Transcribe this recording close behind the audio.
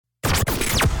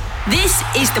This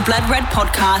is the Blood Red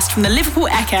podcast from the Liverpool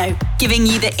Echo, giving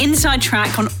you the inside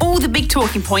track on all the big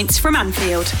talking points from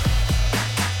Anfield.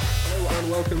 Hello and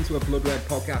welcome to a Blood Red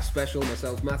podcast special.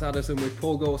 Myself, Matt Addison, with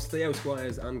Paul Gorse, Theo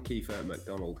Squires and Kiefer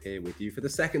MacDonald here with you for the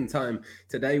second time.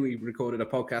 Today we recorded a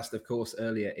podcast, of course,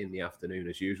 earlier in the afternoon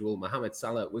as usual. Mohamed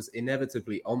Salah was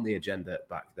inevitably on the agenda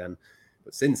back then.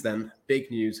 But since then,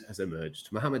 big news has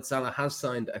emerged. Mohamed Salah has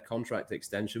signed a contract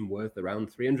extension worth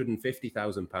around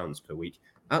 £350,000 per week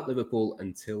at Liverpool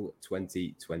until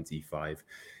 2025.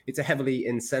 It's a heavily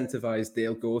incentivised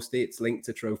deal, Gorsty. It's linked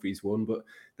to trophies won, but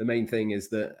the main thing is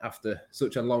that after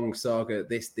such a long saga,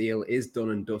 this deal is done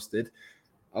and dusted.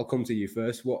 I'll come to you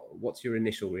first. What's your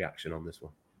initial reaction on this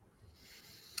one?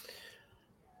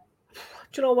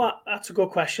 Do you know what? That's a good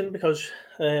question because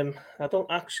I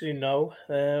don't actually know.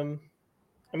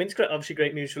 It's obviously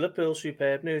great news for Liverpool,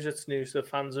 superb news. It's news that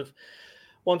fans have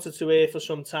wanted to hear for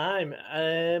some time.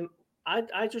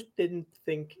 I just didn't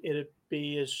think it'd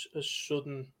be as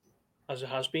sudden as it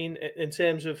has been in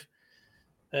terms of.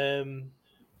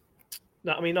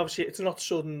 Obviously, it's not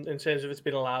sudden in terms of it's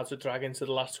been allowed to drag into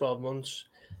the last 12 months.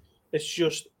 It's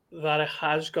just that it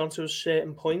has gone to a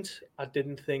certain point. I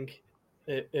didn't think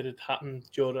it had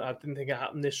happened, Jordan. I didn't think it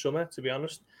happened this summer, to be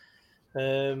honest.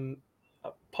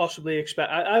 Possibly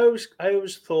expect. I always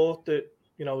thought that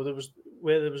there was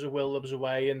a will, there was a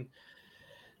way, and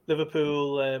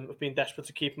Liverpool have been desperate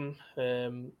to keep him.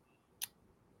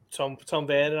 Tom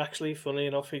Werner, actually, funnily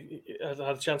enough, I had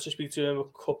a chance to speak to him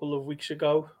a couple of weeks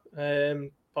ago,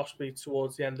 possibly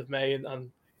towards the end of May, and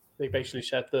they basically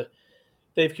said that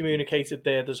they've communicated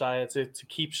their desire to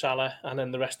keep Salah, and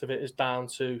then the rest of it is down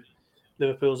to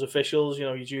Liverpool's officials.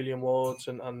 Your Julian Wards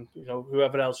and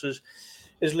whoever else is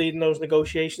leading those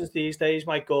negotiations these days,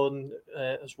 Mike Gordon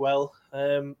as well.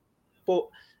 But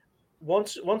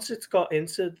once it's got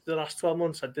into the last 12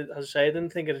 months, I didn't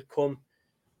think it had come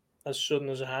as sudden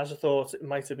as it has. I thought it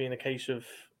might have been a case of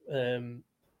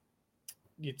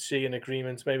you'd see an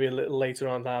agreement maybe a little later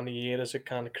on down the year as it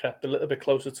kind of crept a little bit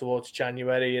closer towards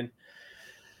January, and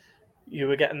you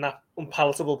were getting that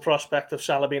unpalatable prospect of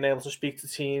Salah being able to speak to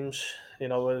teams,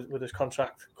 with his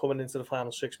contract coming into the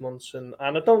final 6 months. And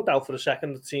I don't doubt for a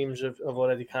second that teams have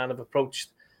already kind of approached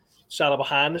Salah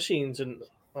behind the scenes and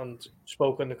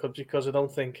spoken, because I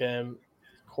don't think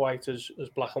quite as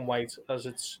black and white as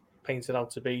it's painted out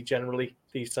to be generally,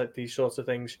 these sorts of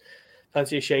things.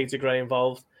 Plenty of shades of grey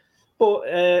involved. But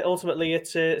ultimately,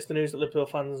 it's the news that Liverpool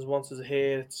fans wanted to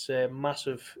hear. It's a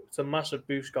massive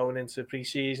boost going into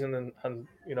pre-season and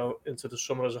into the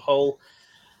summer as a whole.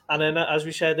 And then, as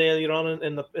we said earlier on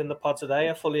in the pod today,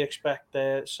 I fully expect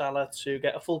Salah to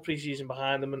get a full pre-season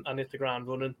behind him and hit the ground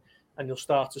running. And you'll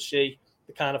start to see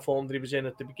the kind of form that he was in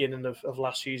at the beginning of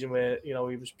last season, where he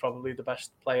was probably the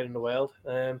best player in the world.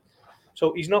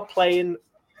 So he's not playing.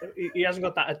 He hasn't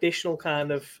got that additional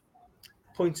kind of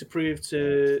point to prove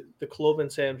to the club in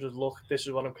terms of, look, this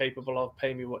is what I'm capable of,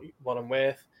 pay me what I'm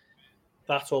worth.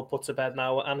 That's all put to bed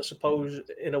now. And I suppose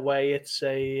in a way it's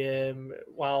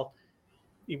while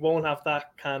he won't have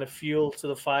that kind of fuel to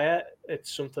the fire,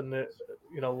 it's something that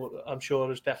I'm sure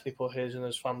has definitely put his and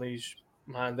his family's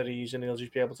mind at ease, and he'll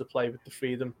just be able to play with the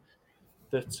freedom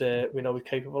that we know he's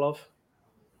capable of.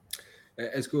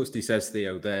 As Ghosty says,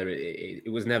 Theo, there,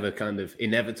 it was never kind of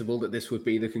inevitable that this would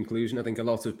be the conclusion. I think a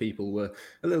lot of people were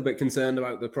a little bit concerned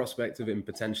about the prospect of him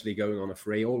potentially going on a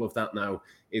free. All of that now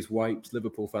is wiped.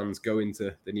 Liverpool fans go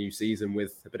into the new season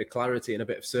with a bit of clarity and a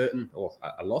bit of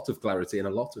a lot of clarity and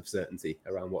a lot of certainty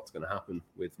around what's going to happen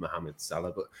with Mohamed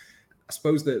Salah. But I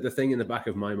suppose the thing in the back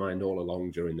of my mind all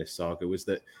along during this saga was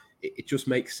that it just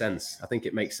makes sense. I think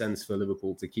it makes sense for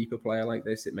Liverpool to keep a player like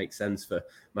this. It makes sense for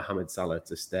Mohamed Salah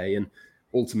to stay. And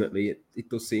ultimately, it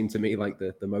does seem to me like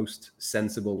the most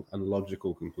sensible and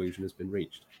logical conclusion has been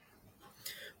reached.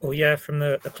 Well, yeah, from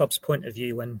the club's point of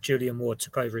view, when Julian Ward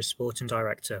took over as sporting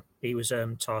director, he was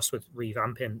tasked with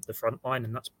revamping the front line,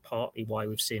 and that's partly why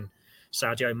we've seen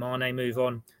Sadio Mane move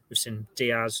on. We've seen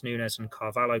Diaz, Nunes and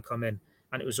Carvalho come in,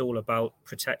 and it was all about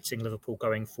protecting Liverpool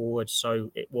going forward, so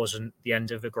it wasn't the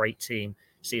end of a great team.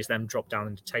 Sees them drop down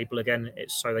in the table again.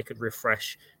 It's so they could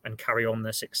refresh and carry on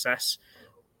their success.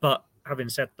 But having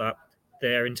said that,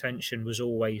 their intention was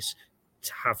always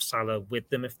to have Salah with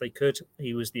them if they could.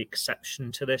 He was the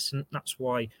exception to this, and that's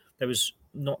why there was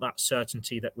not that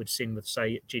certainty that we'd seen with,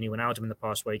 say, Gini Wijnaldum in the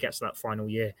past, where he gets to that final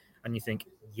year and you think,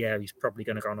 yeah, he's probably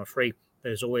going to go on a free.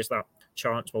 There's always that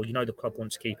chance, well, the club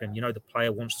wants to keep him, the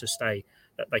player wants to stay,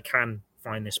 that they can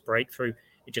find this breakthrough.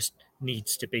 It just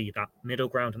needs to be that middle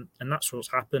ground, and that's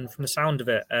what's happened from the sound of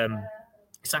it.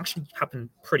 it's actually happened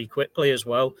pretty quickly as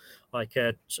well. Like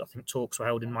I think talks were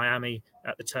held in Miami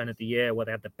at the turn of the year where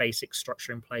they had the basic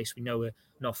structure in place. We know an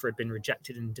offer had been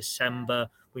rejected in December.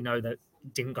 We know that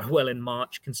it didn't go well in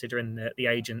March, considering the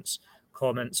agent's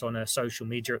comments on social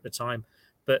media at the time.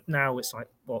 But now it's like,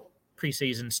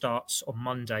 preseason starts on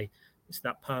Monday. It's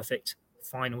that perfect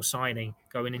final signing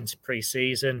going into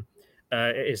preseason.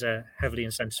 It is a heavily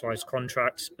incentivized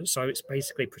contract, so it's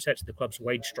basically protected the club's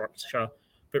wage structure,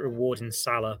 but rewarding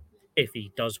Salah if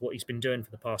he does what he's been doing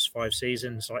for the past 5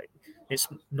 seasons. Like, it's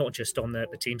not just on the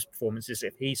team's performances.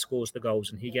 If he scores the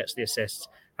goals and he gets the assists,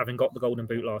 having got the Golden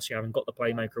Boot last year, having got the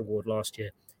Playmaker Award last year,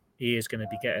 he is going to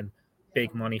be getting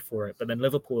big money for it. But then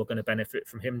Liverpool are going to benefit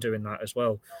from him doing that as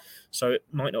well. So it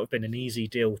might not have been an easy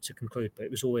deal to conclude, but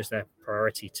it was always their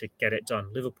priority to get it done.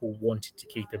 Liverpool wanted to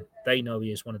keep him. They know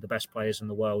he is one of the best players in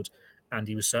the world, and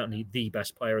he was certainly the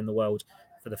best player in the world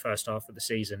for the first half of the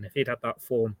season. If he'd had that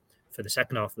form for the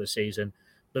second half of the season,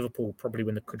 Liverpool probably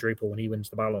win the quadruple when he wins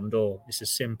the Ballon d'Or. It's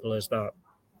as simple as that.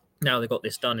 Now they've got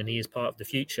this done, and he is part of the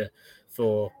future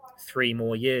for 3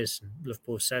 more years. And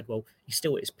Liverpool said, well, he's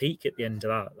still at his peak at the end of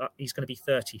that. He's going to be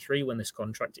 33 when this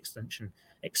contract extension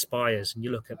expires. And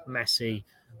you look at Messi,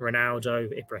 Ronaldo,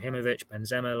 Ibrahimovic,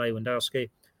 Benzema, Lewandowski.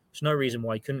 There's no reason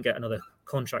why he couldn't get another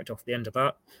contract off the end of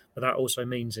that. But that also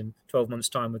means in 12 months'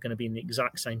 time, we're going to be in the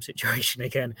exact same situation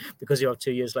again, because you have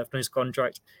 2 years left on his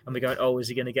contract. And we're going, oh, is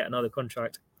he going to get another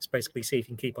contract? It's basically see if he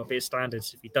can keep up his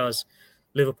standards. If he does,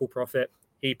 Liverpool profit,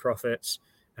 he profits.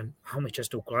 And I'm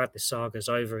just all glad this saga's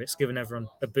over. It's given everyone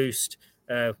a boost.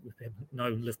 We've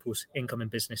known Liverpool's incoming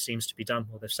business seems to be done.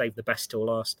 Well, they've saved the best till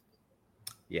last.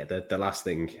 Yeah, the last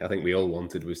thing I think we all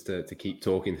wanted was to keep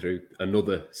talking through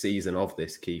another season of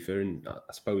this, Kiefer. And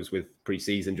I suppose with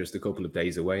pre-season just a couple of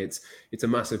days away, it's a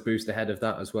massive boost ahead of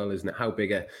that as well, isn't it? How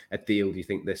big a deal do you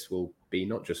think this will be,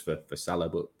 not just for Salah,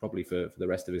 but probably for the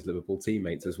rest of his Liverpool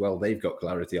teammates as well? They've got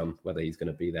clarity on whether he's going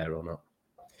to be there or not.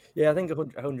 Yeah, I think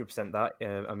 100%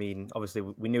 that. I mean, obviously,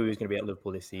 we knew he was going to be at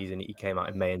Liverpool this season. He came out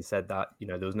in May and said that,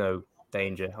 there was no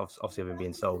danger, obviously, of him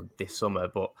being sold this summer.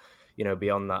 But,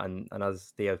 beyond that, and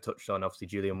as Theo touched on, obviously,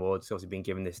 Julian Ward's obviously been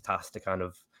given this task to kind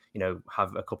of,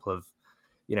 have a couple of,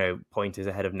 pointers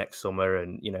ahead of next summer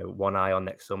and, one eye on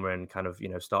next summer and kind of,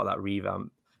 start that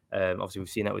revamp. Obviously, we've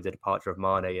seen that with the departure of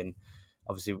Mane, and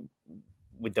obviously,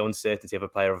 with the uncertainty of a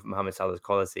player of Mohamed Salah's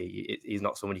quality, he's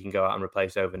not someone you can go out and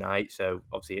replace overnight. So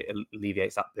obviously it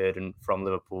alleviates that burden from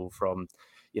Liverpool, from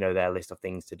their list of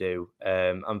things to do,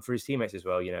 and for his teammates as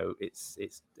well.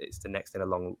 It's the next in a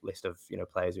long list of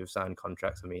players who have signed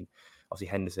contracts. I mean,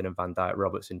 obviously Henderson and Van Dijk,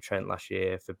 Robertson, Trent last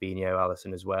year, Fabinho,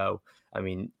 Alisson as well. I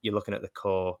mean, you're looking at the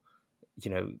core,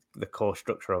 the core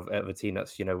structure of a team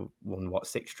that's won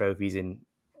 6 trophies in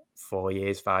 4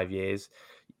 years, 5 years.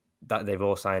 That they've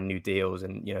all signed new deals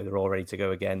and they're all ready to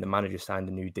go again. The manager signed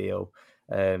a new deal.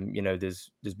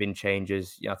 There's been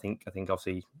changes. I think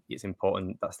obviously it's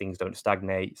important that things don't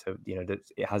stagnate. So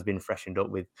it has been freshened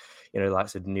up with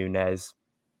likes of Nunez,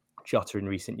 Jota in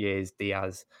recent years,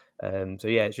 Diaz. So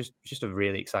yeah, it's just a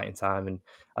really exciting time. And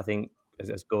I think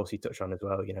as Gorsey touched on as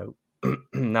well,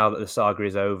 now that the saga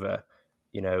is over,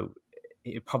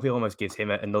 it probably almost gives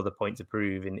him another point to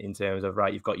prove in terms of,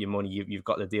 right, you've got your money, you've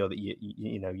got the deal that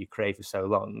you crave for so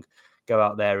long. Go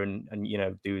out there and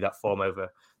do that form over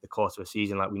the course of a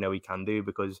season like we know he can do,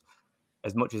 because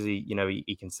as much as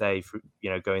he can say,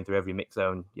 going through every mix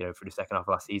zone, for the second half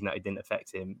of last season that it didn't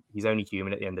affect him. He's only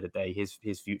human at the end of the day.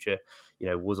 His future,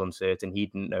 was uncertain. He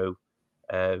didn't know.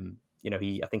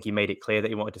 I think he made it clear that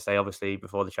he wanted to stay, obviously,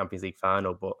 before the Champions League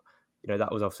final, but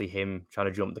that was obviously him trying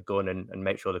to jump the gun and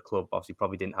make sure the club obviously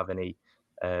probably didn't have any,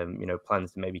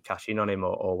 plans to maybe cash in on him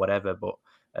or whatever. But,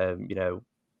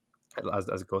 as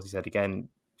of course he said again,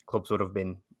 clubs would have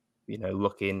been,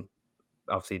 looking.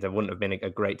 Obviously, there wouldn't have been a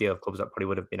great deal of clubs that probably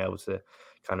would have been able to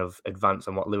kind of advance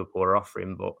on what Liverpool are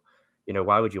offering. But,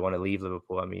 why would you want to leave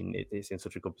Liverpool? I mean, it's in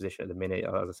such a good position at the minute.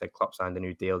 As I said, Klopp signed a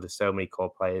new deal. There's so many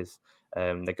core players.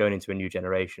 They're going into a new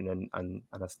generation. And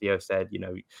as Theo said,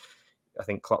 I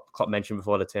think Klopp mentioned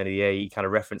before the turn of the year, he kind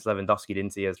of referenced Lewandowski,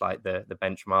 didn't he, as like the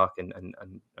benchmark and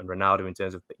Ronaldo in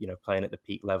terms of, playing at the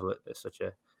peak level at such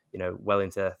a, well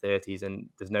into their 30s. And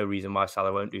there's no reason why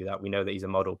Salah won't do that. We know that he's a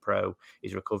model pro.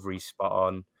 His recovery's spot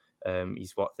on.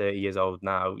 He's 30 years old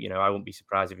now. I wouldn't be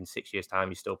surprised if in 6 years' time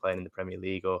he's still playing in the Premier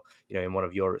League or, in one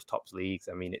of Europe's top leagues.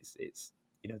 I mean, it's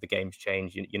the game's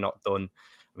changed. You're not done.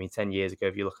 I mean, 10 years ago,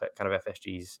 if you look at kind of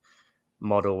FSG's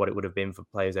model, what it would have been for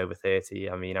players over 30.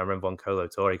 I mean, I remember when Kolo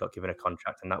Touré got given a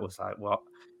contract, and that was like, what?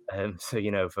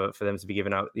 So, for them to be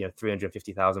giving out,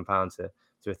 £350,000 to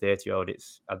to a 30-year-old,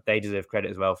 they deserve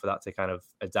credit as well for that, to kind of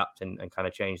adapt and kind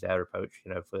of change their approach,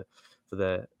 for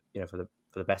the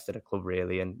best of the club,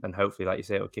 really, and hopefully, like you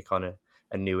say, it will kick on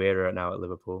a new era now at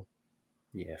Liverpool.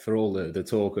 Yeah, for all the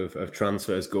talk of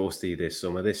transfers, Ghosty, this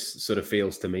summer, this sort of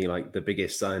feels to me like the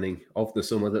biggest signing of the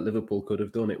summer that Liverpool could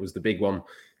have done. It was the big one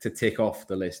to tick off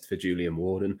the list for Julian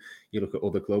Ward. And you look at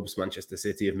other clubs, Manchester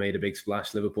City have made a big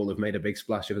splash, Liverpool have made a big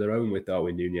splash of their own with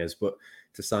Darwin Núñez. But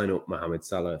to sign up Mohamed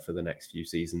Salah for the next few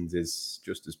seasons is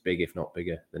just as big, if not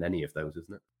bigger, than any of those,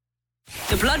 isn't it?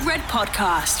 The Blood Red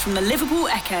Podcast from the Liverpool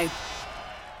Echo.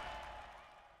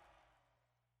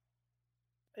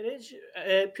 It is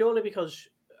purely because,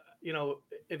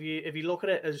 if you look at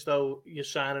it as though you're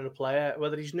signing a player,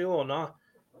 whether he's new or not,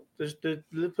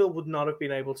 Liverpool would not have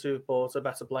been able to have bought a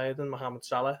better player than Mohamed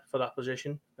Salah for that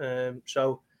position. What's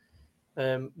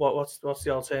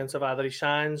the alternative? Either he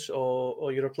signs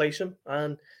or you replace him.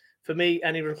 And for me,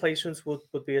 any replacements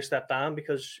would be a step down,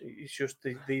 because he's just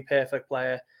the perfect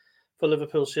player for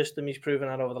Liverpool's system. He's proven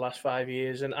that over the last 5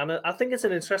 years. And I think it's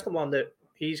an interesting one that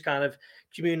he's kind of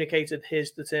communicated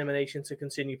his determination to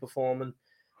continue performing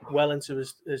well into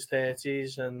his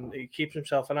 30s, and he keeps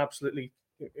himself an absolutely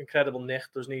incredible nick,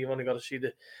 doesn't he? You've only got to see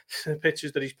the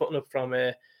pictures that he's putting up from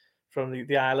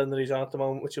the island that he's on at the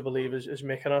moment, which I believe is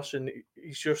Mykonos, and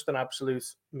he's just an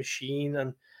absolute machine.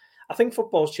 And I think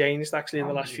football's changed actually in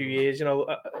the last few years.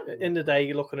 In the day,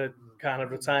 you're looking at kind of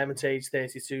retirement age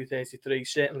 32, 33,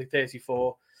 certainly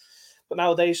 34. But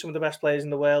nowadays, some of the best players in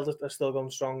the world are still going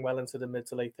strong well into the mid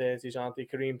to late 30s, aren't they?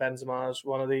 Karim Benzema's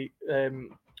one of the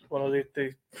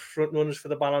front runners for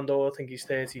the Ballon d'Or. I think he's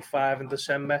 35 in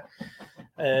December.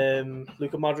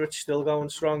 Luka Modric still going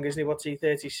strong, isn't he? What's he,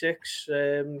 36?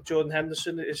 Jordan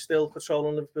Henderson is still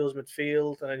patrolling Liverpool's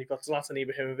midfield. And then you've got Zlatan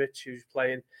Ibrahimovic, who's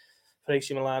playing for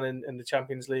AC Milan in the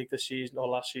Champions League this season, or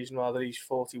last season rather. He's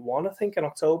 41, I think, in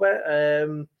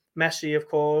October. Messi, of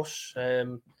course.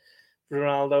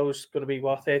 Ronaldo's going to be,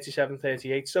 37,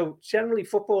 38. So generally,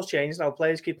 football's changed now.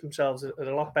 Players keep themselves in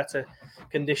a lot better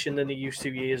condition than they used to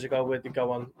years ago, where they go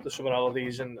on the summer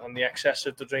holidays and the excess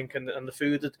of the drink and the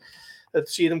food. That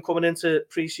see them coming into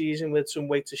pre-season with some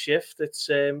weight to shift. It's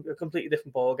a completely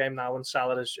different ball game now, and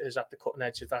Salah is at the cutting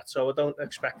edge of that. So I don't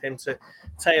expect him to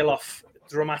tail off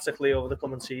dramatically over the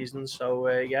coming season. So,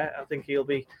 I think he'll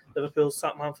be Liverpool's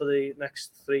top man for the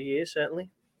next 3 years, certainly.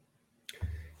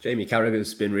 Jamie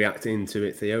Carragher's been reacting to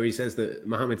it, Theo. He says that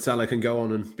Mohamed Salah can go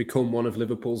on and become one of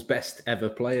Liverpool's best ever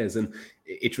players. And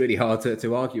it's really hard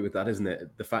to argue with that, isn't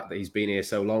it? The fact that he's been here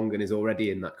so long and is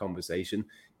already in that conversation,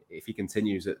 if he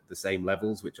continues at the same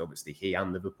levels, which obviously he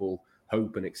and Liverpool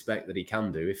hope and expect that he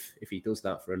can do, if he does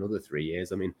that for another 3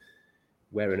 years, I mean,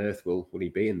 where on earth will he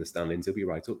be in the standings? He'll be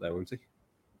right up there, won't he?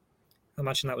 I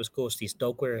imagine that was Ghosty's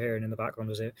dog we were hearing in the background.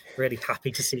 Was it really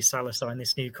happy to see Salah sign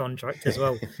this new contract as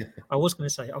well? I was going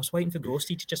to say, I was waiting for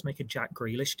Ghosty to just make a Jack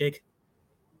Grealish dig.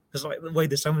 Because like the way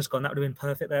the summer's gone, that would have been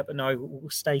perfect there. But no, we'll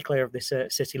stay clear of this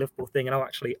City-Liverpool thing, and I'll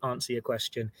actually answer your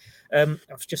question. I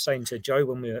was just saying to Joe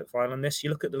when we were filing this, you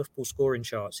look at the Liverpool scoring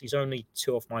charts, he's only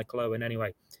 2 off Michael Owen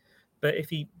anyway. But if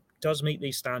he does meet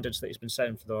these standards that he's been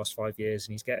setting for the last 5 years,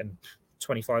 and he's getting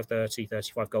 25, 30,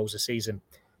 35 goals a season,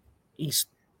 he's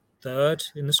third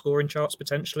in the scoring charts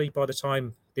potentially by the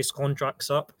time this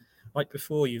contract's up. Like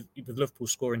before, with Liverpool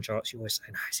scoring charts, you always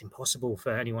say, it's impossible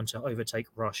for anyone to overtake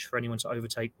Rush, for anyone to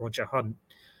overtake Roger Hunt.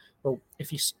 Well,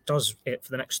 if he does it for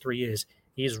the next 3 years,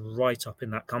 he is right up in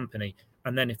that company.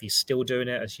 And then if he's still doing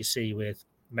it, as you see with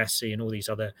Messi and all these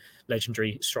other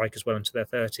legendary strikers well into their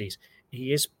 30s,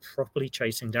 he is properly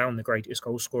chasing down the greatest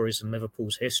goal scorers in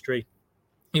Liverpool's history.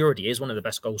 He already is one of the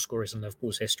best goal scorers in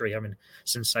Liverpool's history, having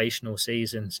sensational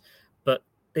seasons. But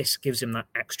this gives him that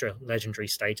extra legendary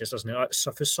status, doesn't it?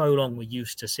 So for so long, we're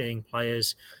used to seeing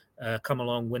players come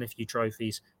along, win a few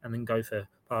trophies, and then go for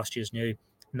pastures new.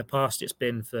 In the past, it's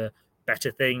been for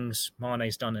better things.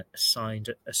 Mane's done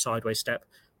a sideways step,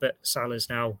 but Salah's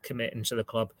now committing to the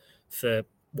club for,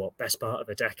 best part of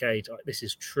a decade. This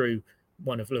is true,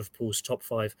 one of Liverpool's top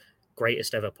 5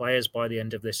 greatest ever players by the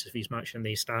end of this if he's matching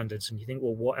these standards. And you think,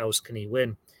 what else can he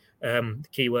win? The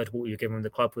key word, what you're giving the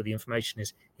club with the information,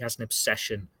 is he has an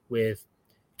obsession with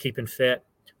keeping fit,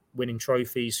 winning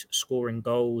trophies, scoring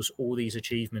goals, all these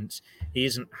achievements. He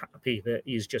isn't happy that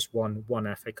he's just won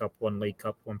one FA Cup, one League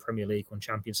Cup, one Premier League, one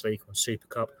Champions League, one Super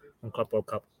Cup, one Club World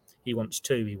Cup. He wants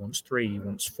 2, he wants 3, he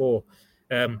wants 4.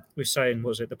 We're saying,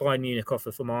 the Bayern Munich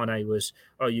offer for Mane was,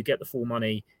 you get the full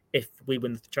money if we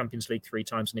win the Champions League 3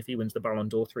 times and if he wins the Ballon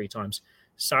d'Or 3 times.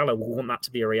 Salah will want that to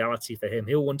be a reality for him.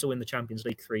 He'll want to win the Champions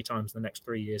League 3 times in the next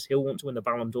 3 years. He'll want to win the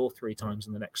Ballon d'Or 3 times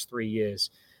in the next 3 years.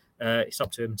 It's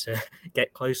up to him to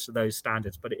get close to those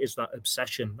standards, but it is that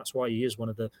obsession. That's why he is one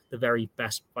of the very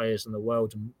best players in the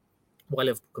world. And why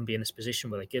Liverpool can be in this position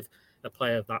where they give a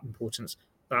player of that importance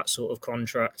that sort of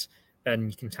contract, and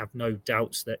you can have no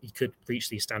doubts that he could reach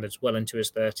these standards well into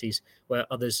his 30s, where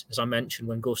others, as I mentioned,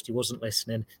 when Gorsty wasn't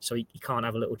listening, so he can't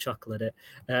have a little chuckle at it,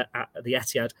 at the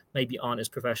Etihad, maybe aren't as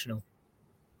professional.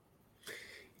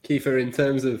 Kiefer, in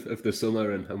terms of the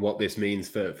summer and what this means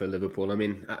for Liverpool, I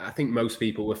mean, I think most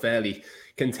people were fairly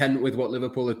content with what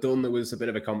Liverpool had done. There was a bit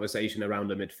of a conversation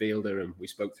around a midfielder, and we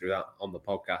spoke through that on the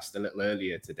podcast a little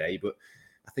earlier today, but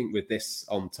I think with this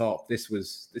on top, this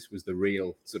was the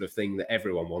real sort of thing that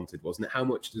everyone wanted, wasn't it? How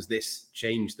much does this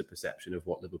change the perception of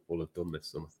what Liverpool have done this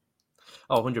summer?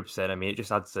 Oh, 100%. I mean, it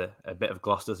just adds a bit of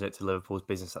gloss, doesn't it, to Liverpool's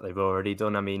business that they've already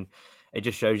done. I mean, it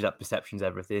just shows you that perception's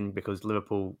everything, because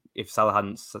Liverpool, if Salah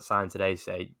hadn't signed today,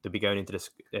 say, they'd be going into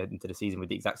the season with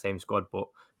the exact same squad, but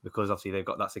because obviously they've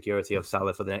got that security of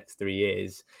Salah for the next 3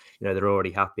 years, they're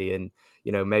already happy. And,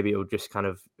 maybe it'll just kind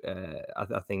of,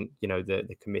 I think,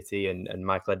 the committee and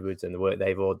Michael Edwards and the work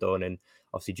they've all done, and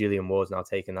obviously Julian Ward's now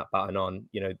taking that baton on,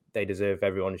 they deserve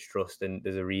everyone's trust, and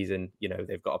there's a reason,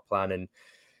 they've got a plan, and,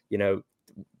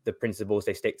 the principles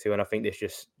they stick to. And I think this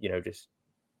just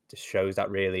shows that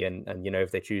really. And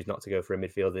if they choose not to go for a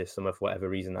midfielder this summer for whatever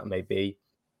reason that may be,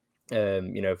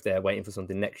 if they're waiting for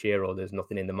something next year, or there's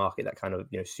nothing in the market that kind of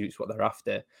suits what they're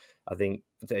after, I think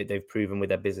they've proven with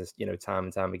their business time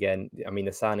and time again. I mean,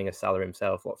 the signing of Salah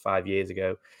himself 5 years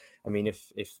ago, I mean,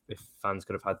 if fans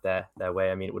could have had their way,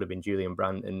 I mean, it would have been Julian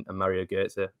Brandt and Mario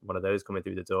Götze, one of those coming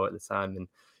through the door at the time. And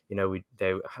I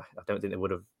don't think they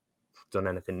would have done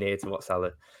anything near to what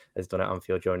Salah has done at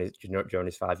Anfield during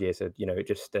his 5 years. So it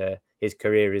just his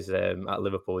career is at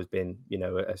Liverpool has been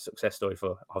a success story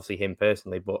for obviously him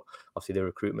personally, but obviously the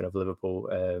recruitment of Liverpool.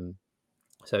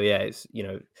 So yeah, it's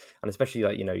and especially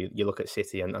like you look at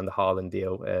City and the Haaland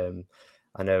deal.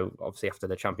 I know obviously after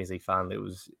the Champions League final, it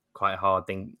was quite a hard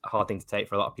thing to take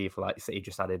for a lot of people. Like City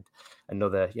just added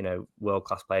another world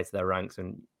class player to their ranks,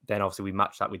 and then obviously we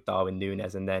matched that with Darwin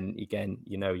Núñez, and then again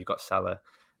you've got Salah.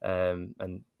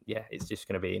 And yeah, it's just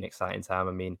going to be an exciting time.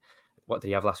 I mean, what did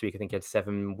he have last week? I think he had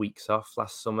 7 weeks off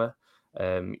last summer.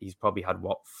 He's probably had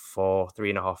 4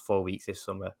 weeks this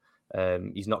summer.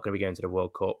 He's not going to be going to the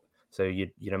World Cup, so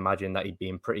you'd imagine that he'd be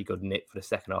in pretty good nick for the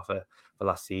second half for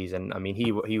last season. I mean,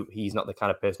 he's not the kind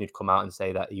of person who'd come out and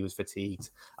say that he was fatigued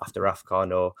after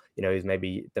AFCON, or he's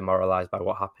maybe demoralised by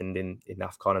what happened in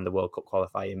AFCON and the World Cup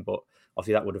qualifying. But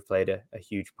obviously that would have played a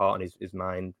huge part in his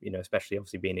mind, especially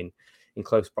obviously being in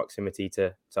close proximity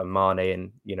to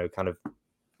Mane, and kind of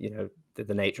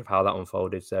the nature of how that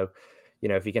unfolded. So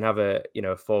if he can have a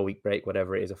 4 week break,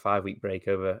 whatever it is, a 5 week break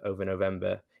over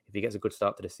November, if he gets a good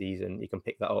start to the season, he can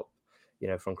pick that up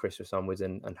from Christmas onwards,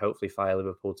 and hopefully fire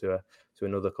Liverpool to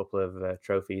another couple of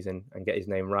trophies and get his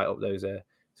name right up those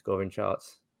scoring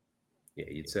charts. Yeah,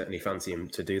 you'd certainly fancy him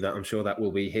to do that. I'm sure that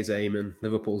will be his aim and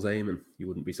Liverpool's aim, and you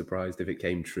wouldn't be surprised if it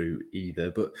came true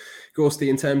either. But Gorsty,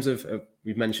 in terms of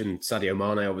we've mentioned Sadio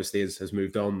Mane obviously has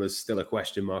moved on. There's still a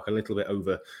question mark a little bit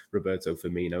over Roberto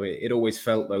Firmino. It always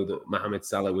felt, though, that Mohamed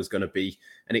Salah was going to be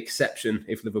an exception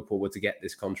if Liverpool were to get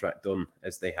this contract done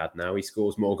as they had now. He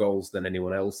scores more goals than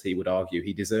anyone else. He would argue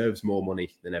he deserves more money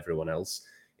than everyone else.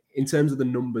 In terms of the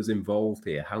numbers involved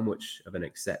here, how much of an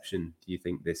exception do you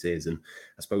think this is? And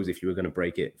I suppose if you were going to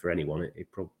break it for anyone, it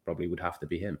probably would have to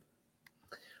be him.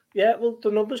 Yeah, well,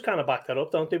 the numbers kind of back that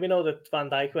up, don't they? We know that Van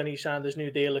Dijk, when he signed his new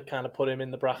deal, it kind of put him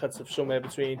in the brackets of somewhere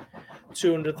between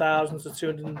 £200,000 to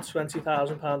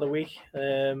 £220,000 a week.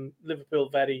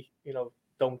 Liverpool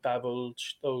don't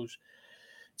divulge those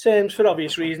terms for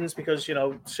obvious reasons, because,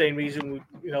 same reason,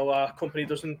 our company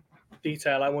doesn't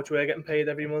detail how much we're getting paid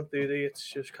every month, do they? It's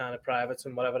just kind of private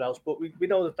and whatever else. But we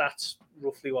know that that's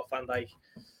roughly what Van Dijk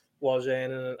was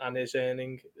earning and is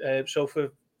earning. So for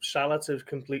Salah to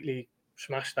completely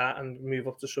smash that and move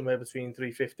up to somewhere between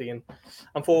 350 and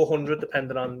 400,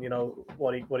 depending on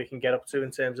what he can get up to in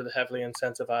terms of the heavily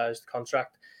incentivized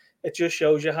contract, it just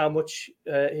shows you how much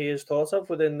he is thought of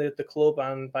within the club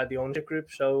and by the ownership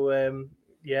group. So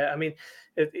yeah, I mean,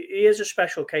 he is a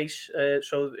special case,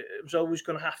 so it was always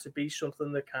going to have to be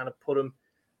something that kind of put him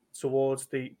towards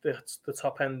the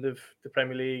top end of the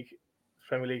Premier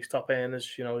League's top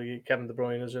earners, your Kevin De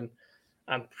Bruyne's and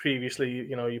previously,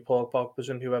 your Paul Pogba's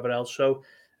and whoever else. So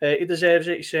he deserves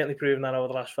it. He's certainly proven that over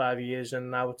the last 5 years, and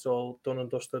now it's all done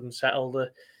and dusted and settled.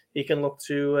 He can look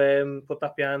to put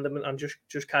that behind him and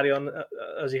just carry on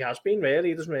as he has been, really.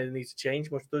 He doesn't really need to change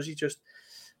much, does he? Just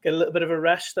get a little bit of a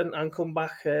rest and come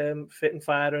back fit and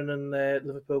firing, and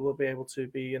Liverpool will be able to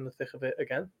be in the thick of it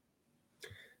again.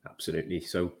 Absolutely.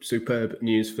 So superb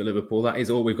news for Liverpool. That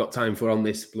is all we've got time for on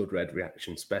this Blood Red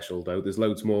Reaction special, though. There's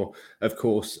loads more, of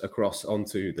course, across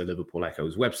onto the Liverpool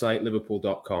Echo's website,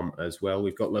 liverpool.com as well.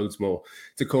 We've got loads more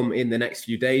to come in the next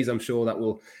few days. I'm sure that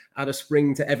will add a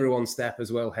spring to everyone's step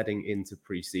as well, heading into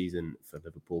pre-season for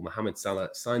Liverpool. Mohamed Salah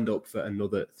signed up for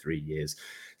another 3 years.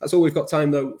 That's all we've got time,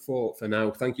 though, for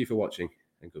now. Thank you for watching,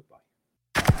 and goodbye.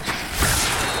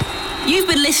 You've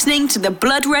been listening to the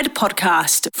Blood Red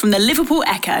podcast from the Liverpool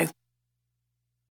Echo.